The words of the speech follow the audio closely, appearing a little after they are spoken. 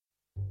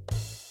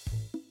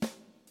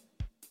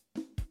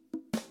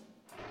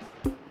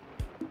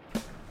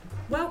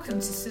Welcome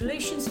to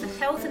Solutions for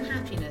Health and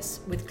Happiness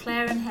with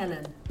Claire and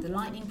Helen, the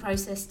Lightning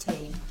Process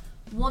team.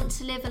 Want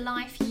to live a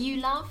life you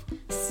love?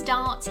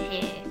 Start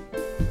here.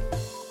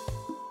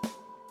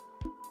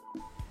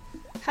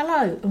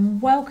 Hello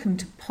and welcome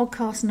to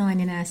podcast 9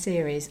 in our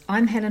series.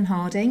 I'm Helen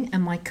Harding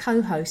and my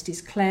co-host is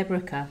Claire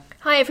Brooker.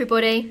 Hi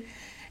everybody.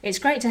 It's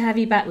great to have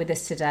you back with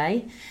us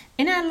today.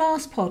 In our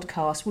last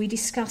podcast we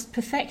discussed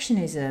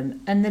perfectionism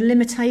and the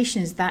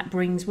limitations that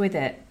brings with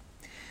it.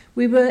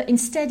 We were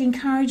instead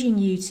encouraging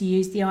you to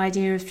use the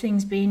idea of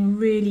things being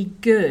really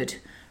good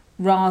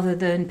rather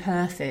than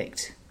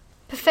perfect.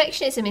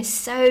 Perfectionism is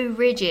so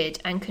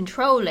rigid and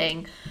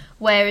controlling,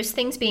 whereas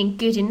things being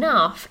good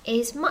enough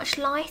is much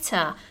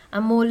lighter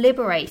and more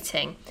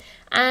liberating.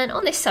 And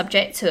on this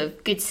subject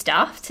of good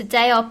stuff,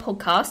 today our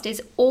podcast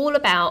is all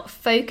about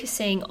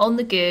focusing on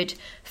the good,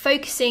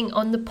 focusing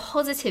on the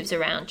positives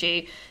around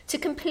you to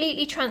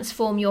completely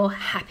transform your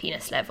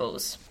happiness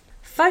levels.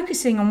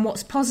 Focusing on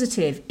what's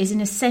positive is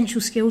an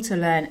essential skill to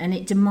learn, and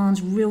it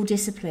demands real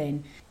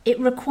discipline. It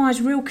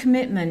requires real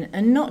commitment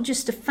and not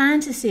just a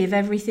fantasy of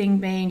everything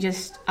being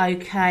just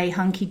okay,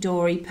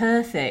 hunky-dory,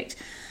 perfect,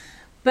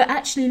 but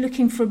actually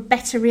looking for a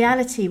better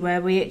reality where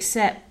we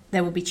accept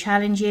there will be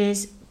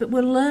challenges, but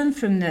we'll learn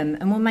from them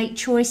and we'll make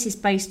choices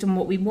based on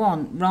what we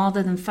want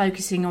rather than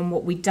focusing on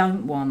what we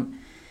don't want.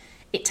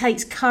 It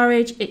takes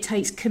courage, it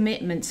takes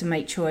commitment to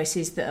make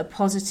choices that are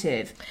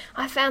positive.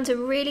 I found a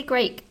really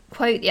great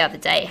quote the other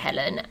day,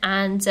 Helen,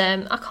 and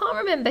I can't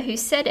remember who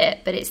said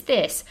it, but it's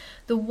this: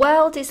 the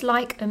world is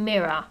like a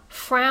mirror.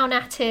 Frown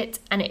at it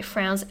and it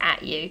frowns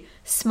at you.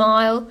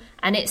 Smile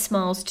and it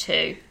smiles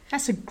too.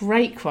 That's a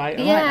great quote.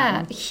 I like Yeah,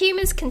 that one.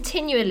 humans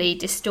continually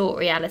distort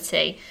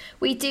reality.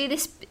 We do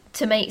this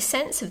to make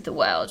sense of the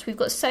world. We've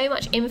got so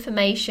much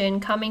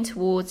information coming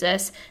towards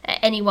us at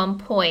any one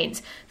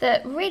point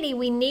that really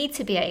we need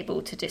to be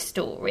able to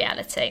distort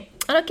reality.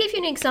 And I'll give you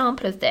an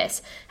example of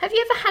this. Have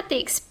you ever had the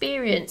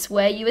experience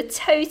where you were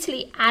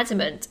totally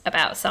adamant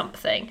about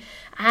something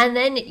and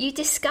then you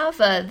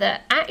discover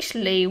that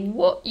actually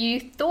what you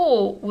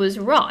thought was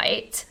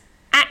right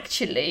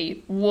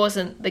actually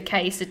wasn't the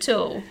case at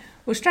all?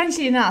 Well,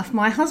 strangely enough,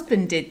 my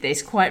husband did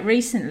this quite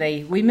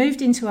recently. We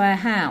moved into our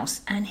house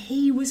and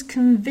he was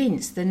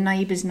convinced the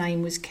neighbour's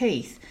name was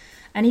Keith.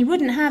 And he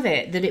wouldn't have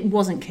it that it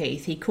wasn't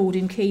Keith. He called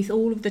him Keith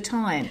all of the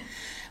time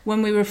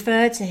when we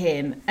referred to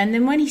him. And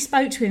then when he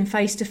spoke to him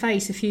face to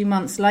face a few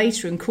months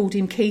later and called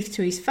him Keith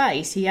to his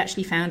face, he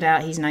actually found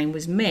out his name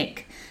was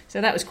Mick. So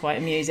that was quite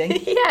amusing.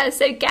 Yeah,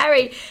 so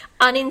Gary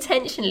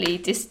unintentionally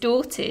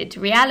distorted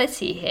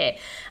reality here.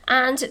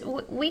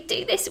 And we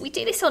do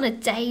this on a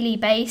daily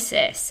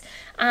basis.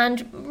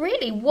 And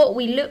really what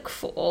we look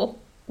for,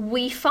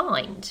 we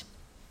find.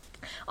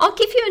 I'll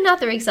give you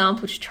another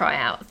example to try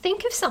out.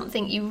 Think of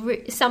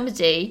something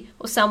somebody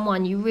or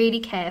someone you really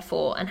care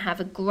for and have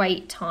a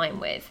great time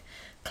with.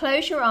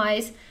 Close your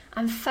eyes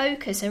and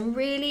focus and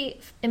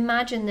really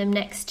imagine them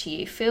next to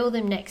you, feel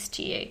them next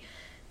to you.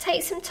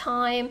 Take some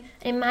time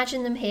and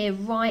imagine them here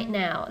right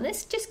now. And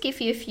let's just give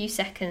you a few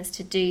seconds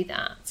to do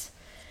that.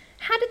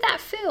 How did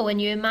that feel when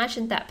you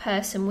imagined that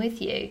person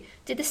with you?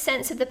 Did the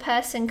sense of the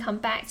person come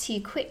back to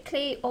you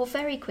quickly or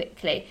very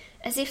quickly,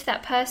 as if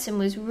that person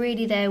was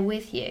really there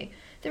with you?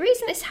 The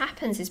reason this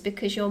happens is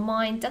because your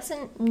mind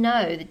doesn't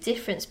know the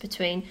difference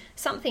between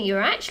something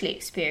you're actually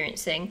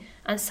experiencing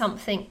and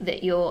something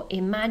that you're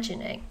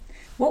imagining.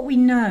 What we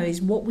know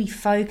is what we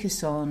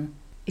focus on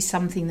is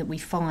something that we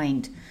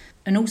find.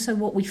 And also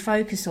what we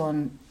focus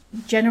on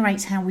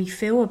generates how we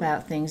feel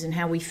about things and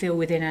how we feel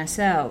within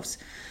ourselves.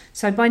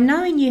 So by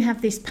knowing you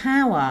have this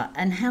power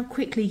and how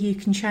quickly you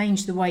can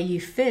change the way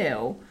you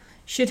feel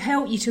should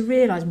help you to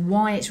realise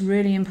why it's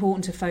really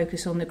important to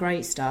focus on the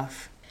great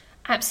stuff.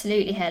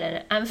 Absolutely,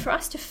 Helen. And for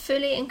us to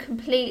fully and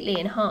completely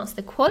enhance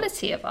the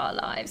quality of our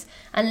lives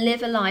and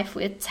live a life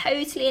we're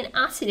totally and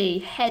utterly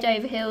head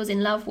over heels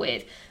in love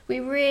with,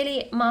 we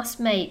really must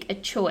make a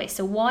choice,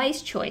 a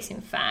wise choice in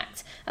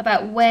fact,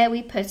 about where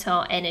we put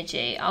our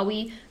energy. Are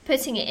we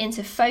putting it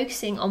into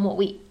focusing on what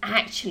we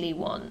actually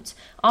want?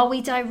 Are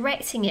we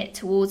directing it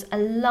towards a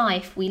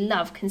life we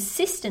love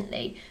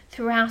consistently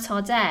throughout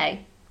our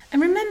day?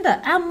 And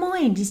remember, our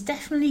mind is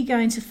definitely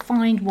going to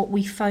find what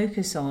we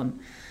focus on.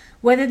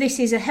 Whether this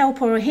is a help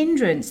or a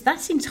hindrance,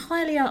 that's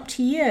entirely up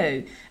to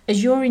you,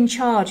 as you're in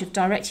charge of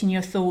directing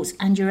your thoughts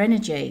and your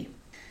energy.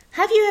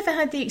 Have you ever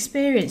had the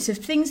experience of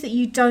things that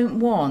you don't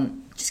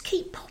want just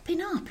keep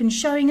popping up and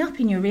showing up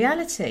in your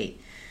reality?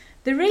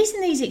 The reason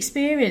these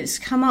experiences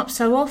come up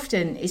so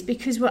often is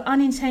because we're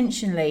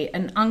unintentionally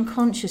and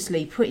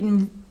unconsciously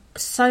putting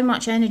so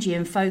much energy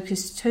and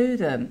focus to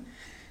them.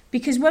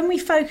 Because when we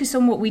focus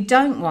on what we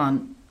don't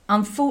want,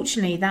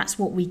 unfortunately that's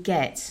what we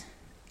get.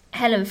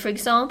 Helen, for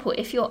example,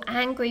 if you're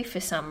angry for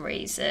some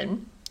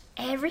reason,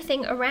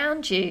 everything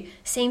around you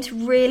seems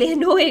really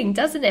annoying,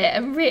 doesn't it?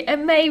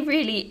 And may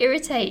really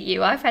irritate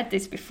you. I've had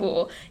this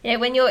before. You know,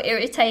 when you're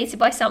irritated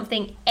by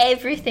something,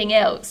 everything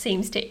else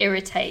seems to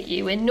irritate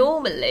you, and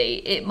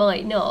normally it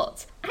might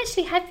not.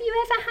 Actually, have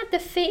you ever had the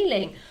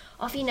feeling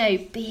of,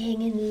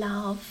 being in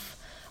love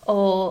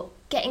or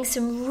getting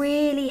some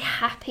really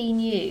happy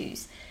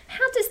news,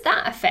 how does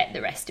that affect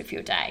the rest of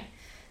your day?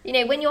 You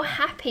know, when you're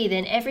happy,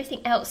 then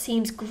everything else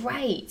seems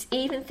great.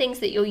 Even things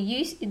that you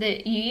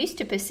used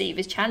to perceive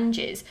as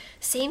challenges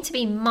seem to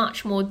be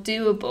much more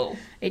doable.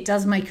 It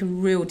does make a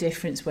real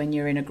difference when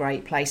you're in a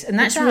great place. And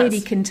that's really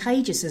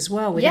contagious as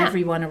well with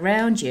everyone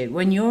around you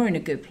when you're in a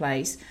good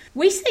place.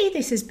 We see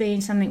this as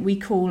being something we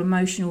call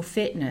emotional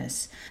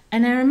fitness.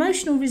 And our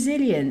emotional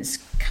resilience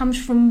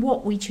comes from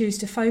what we choose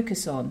to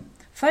focus on.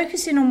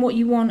 Focusing on what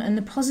you want and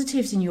the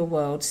positives in your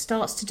world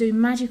starts to do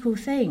magical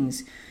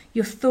things.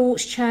 Your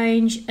thoughts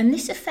change, and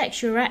this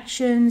affects your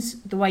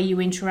actions, the way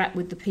you interact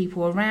with the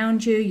people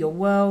around you, your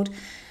world.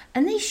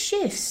 And these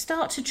shifts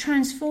start to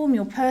transform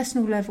your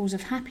personal levels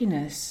of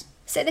happiness.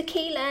 So the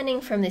key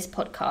learning from this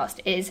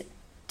podcast is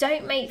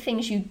don't make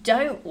things you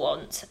don't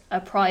want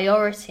a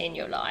priority in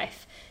your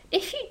life.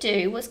 If you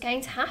do, what's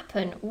going to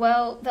happen?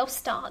 Well, they'll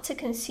start to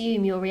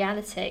consume your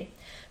reality.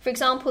 For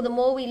example, the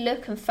more we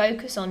look and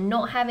focus on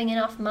not having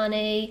enough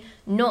money,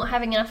 not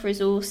having enough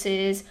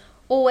resources,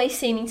 always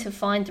seeming to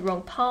find the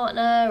wrong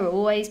partner, or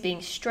always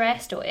being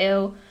stressed or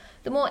ill,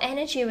 the more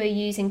energy we're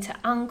using to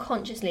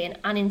unconsciously and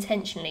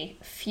unintentionally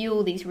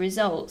fuel these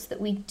results that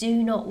we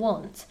do not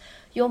want.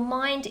 Your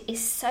mind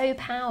is so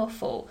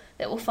powerful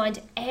that it will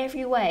find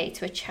every way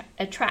to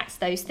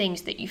attract those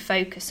things that you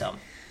focus on.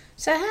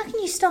 So how can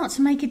you start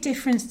to make a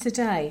difference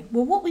today?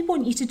 Well, what we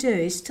want you to do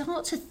is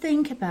start to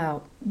think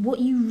about what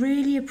you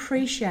really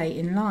appreciate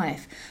in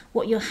life,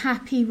 what you're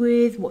happy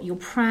with, what you're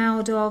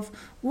proud of,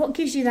 what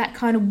gives you that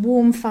kind of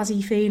warm,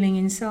 fuzzy feeling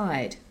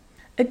inside.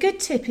 A good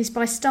tip is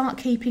by start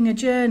keeping a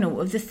journal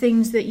of the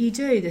things that you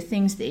do, the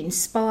things that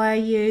inspire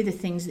you, the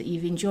things that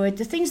you've enjoyed,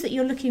 the things that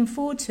you're looking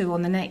forward to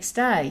on the next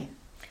day.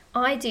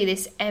 I do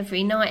this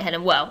every night,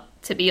 Helen. Well,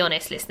 to be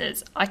honest,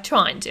 listeners, I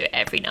try and do it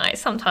every night.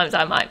 Sometimes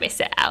I might miss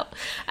it out.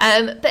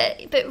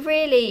 But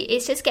really,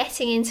 it's just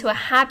getting into a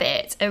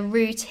habit, a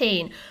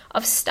routine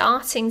of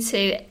starting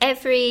to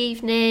every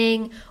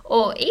evening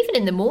or even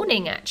in the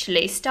morning,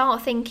 actually,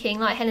 start thinking,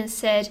 like Helen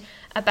said,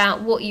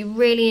 about what you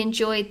really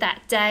enjoyed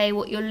that day,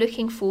 what you're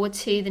looking forward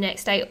to the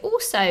next day.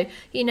 Also,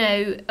 you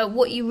know,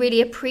 what you really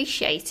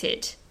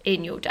appreciated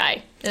in your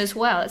day as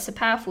well. It's a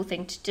powerful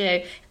thing to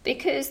do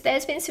because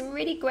there's been some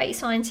really great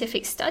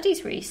scientific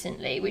studies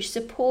recently which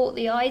support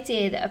the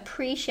idea that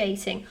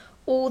appreciating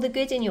all the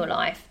good in your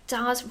life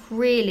does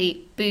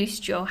really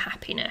boost your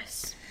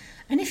happiness.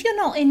 And if you're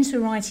not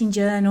into writing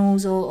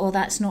journals or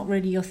that's not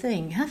really your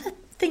thing, have a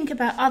think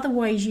about other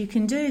ways you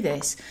can do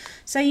this.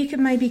 So you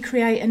can maybe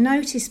create a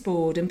notice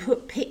board and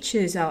put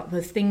pictures up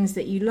of things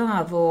that you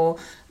love or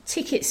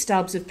ticket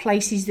stubs of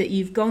places that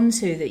you've gone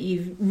to that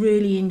you've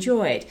really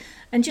enjoyed,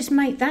 and just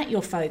make that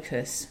your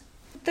focus.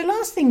 The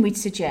last thing we'd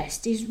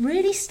suggest is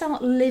really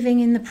start living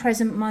in the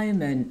present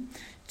moment.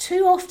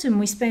 Too often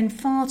we spend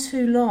far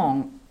too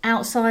long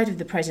outside of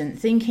the present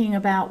thinking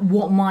about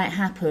what might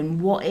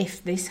happen, what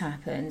if this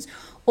happens,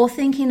 or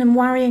thinking and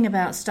worrying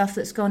about stuff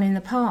that's gone in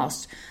the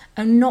past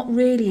and not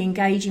really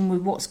engaging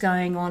with what's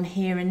going on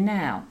here and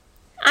now.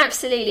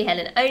 Absolutely,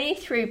 Helen. Only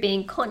through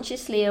being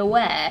consciously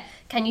aware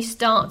can you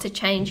start to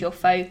change your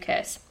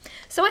focus.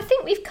 So I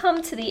think we've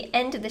come to the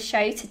end of the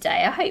show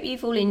today. I hope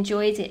you've all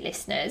enjoyed it,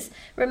 listeners.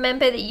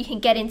 Remember that you can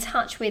get in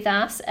touch with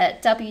us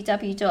at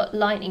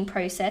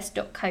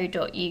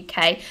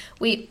www.lightningprocess.co.uk.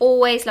 We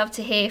always love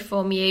to hear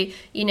from you.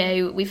 You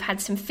know, we've had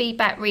some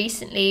feedback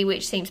recently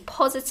which seems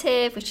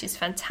positive, which is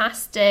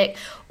fantastic.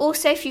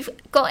 Also, if you've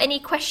got any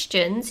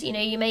questions, you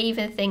know, you may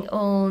even think,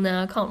 oh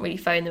no, I can't really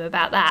phone them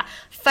about that.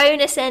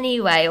 Phone us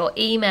anyway or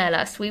email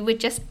us. We would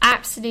just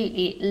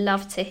absolutely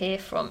love to hear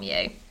from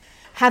you.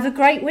 Have a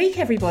great week,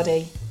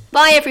 everybody.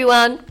 Bye,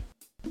 everyone.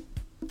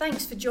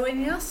 Thanks for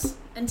joining us.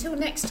 Until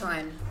next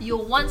time.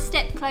 You're one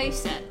step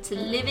closer to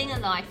living a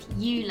life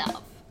you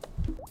love.